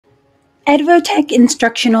Edvotek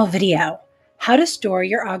instructional video, how to store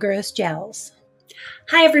your agarose gels.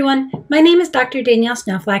 Hi everyone, my name is Dr. Danielle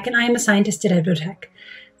Snowflake and I am a scientist at Edvotek.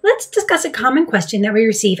 Let's discuss a common question that we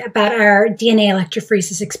receive about our DNA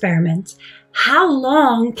electrophoresis experiments. How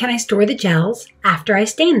long can I store the gels after I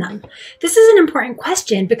stain them? This is an important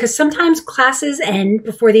question because sometimes classes end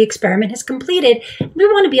before the experiment is completed and we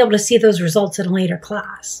want to be able to see those results in a later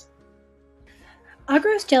class.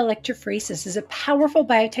 Agarose Gel Electrophoresis is a powerful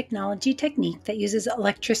biotechnology technique that uses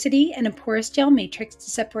electricity and a porous gel matrix to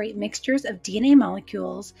separate mixtures of DNA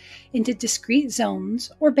molecules into discrete zones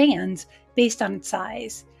or bands based on its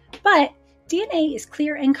size. But DNA is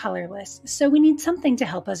clear and colorless, so we need something to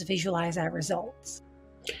help us visualize our results.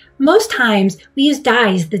 Most times, we use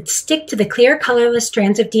dyes that stick to the clear, colorless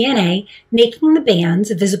strands of DNA, making the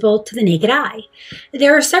bands visible to the naked eye.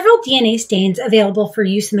 There are several DNA stains available for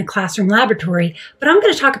use in the classroom laboratory, but I'm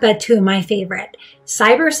going to talk about two of my favorite,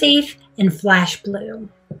 Cybersafe and Flash Blue.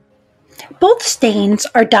 Both stains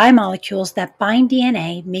are dye molecules that bind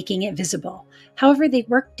DNA, making it visible. However, they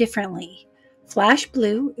work differently. Flash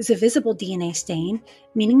Blue is a visible DNA stain,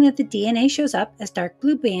 meaning that the DNA shows up as dark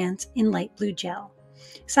blue bands in light blue gel.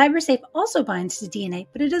 Cybersafe also binds to DNA,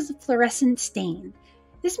 but it is a fluorescent stain.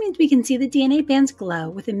 This means we can see the DNA bands glow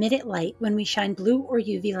with emitted light when we shine blue or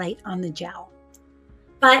UV light on the gel.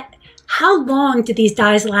 But how long do these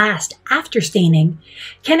dyes last after staining?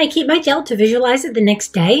 Can I keep my gel to visualize it the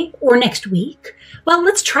next day or next week? Well,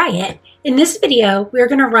 let's try it. In this video, we're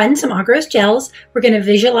going to run some agarose gels, we're going to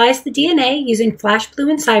visualize the DNA using Flash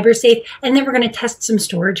Blue and Cybersafe, and then we're going to test some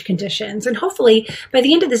storage conditions. And hopefully, by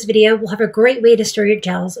the end of this video, we'll have a great way to store your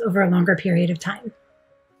gels over a longer period of time.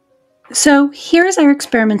 So here's our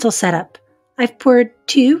experimental setup. I've poured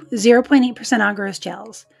two 0.8% agarose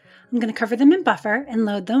gels. I'm going to cover them in buffer and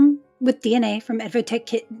load them with DNA from Edvotek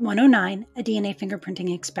Kit 109, a DNA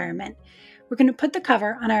fingerprinting experiment. We're going to put the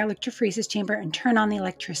cover on our electrophoresis chamber and turn on the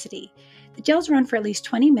electricity. The gels run for at least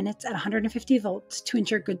 20 minutes at 150 volts to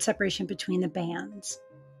ensure good separation between the bands.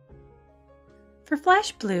 For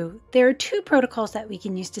Flash Blue, there are two protocols that we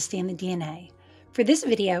can use to stain the DNA. For this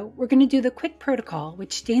video, we're going to do the quick protocol,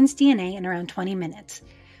 which stains DNA in around 20 minutes.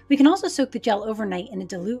 We can also soak the gel overnight in a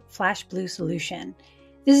dilute Flash Blue solution.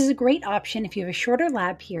 This is a great option if you have a shorter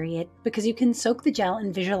lab period because you can soak the gel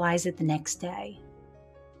and visualize it the next day.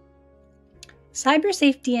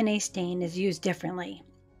 Cybersafe DNA stain is used differently.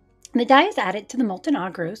 The dye is added to the molten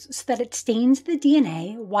agarose so that it stains the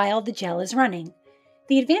DNA while the gel is running.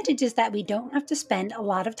 The advantage is that we don't have to spend a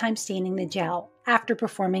lot of time staining the gel after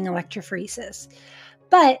performing electrophoresis.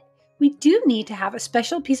 But we do need to have a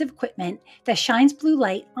special piece of equipment that shines blue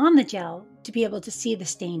light on the gel to be able to see the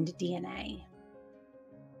stained DNA.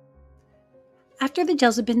 After the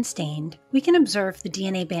gels have been stained, we can observe the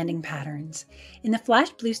DNA banding patterns. In the Flash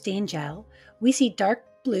Blue stain gel, we see dark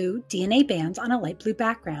blue DNA bands on a light blue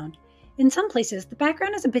background. In some places, the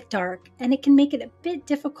background is a bit dark, and it can make it a bit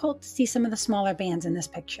difficult to see some of the smaller bands in this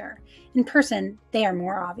picture. In person, they are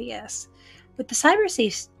more obvious. With the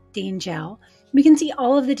Cybersafe stain gel, we can see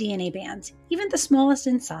all of the DNA bands, even the smallest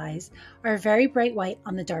in size, are very bright white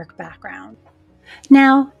on the dark background.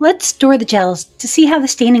 Now, let's store the gels to see how the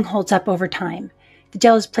staining holds up over time. The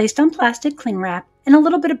gel is placed on plastic cling wrap, and a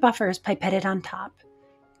little bit of buffer is pipetted on top.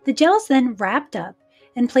 The gel is then wrapped up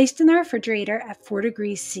and placed in the refrigerator at 4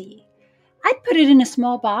 degrees C. I'd put it in a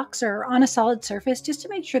small box or on a solid surface just to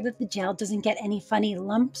make sure that the gel doesn't get any funny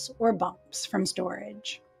lumps or bumps from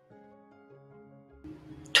storage.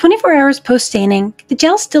 24 hours post-staining, the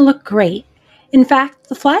gels still look great. In fact,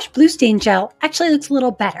 the Flash Blue stain gel actually looks a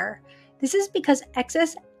little better. This is because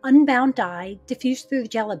excess unbound dye diffused through the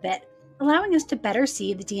gel a bit, allowing us to better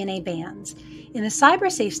see the DNA bands. In the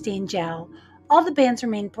Cybersafe stain gel, all the bands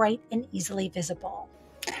remain bright and easily visible.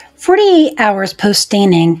 48 hours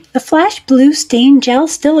post-staining, the Flash Blue stain gel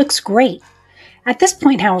still looks great. At this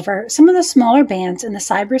point, however, some of the smaller bands in the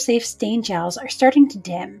Cybersafe stain gels are starting to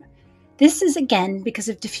dim. This is again because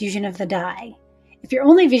of diffusion of the dye. If you're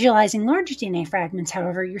only visualizing larger DNA fragments,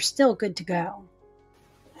 however, you're still good to go.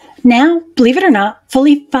 Now, believe it or not,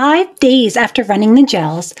 fully 5 days after running the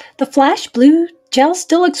gels, the Flash Blue gel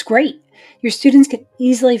still looks great. Your students can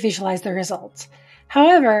easily visualize the results.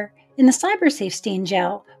 However, in the Cybersafe stain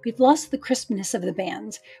gel, we've lost the crispness of the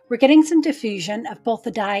bands. We're getting some diffusion of both the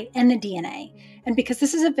dye and the DNA. And because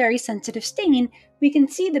this is a very sensitive stain, we can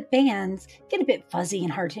see the bands get a bit fuzzy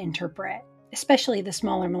and hard to interpret, especially the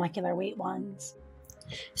smaller molecular weight ones.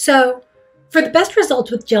 So, for the best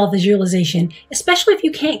results with gel visualization, especially if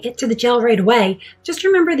you can't get to the gel right away, just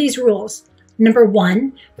remember these rules. Number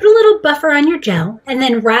 1, put a little buffer on your gel and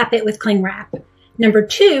then wrap it with cling wrap. Number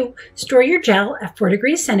 2, store your gel at 4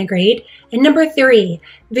 degrees centigrade. And number 3,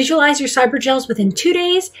 visualize your Sybr gels within 2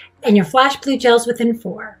 days and your Flash Blue gels within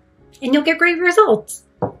 4. And you'll get great results.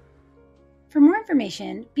 For more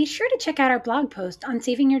information, be sure to check out our blog post on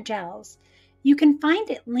saving your gels. You can find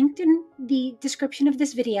it linked in the description of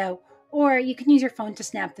this video, or you can use your phone to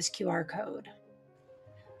snap this QR code.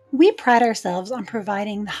 We pride ourselves on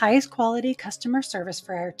providing the highest quality customer service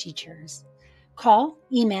for our teachers. Call,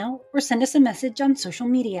 email, or send us a message on social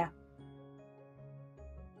media.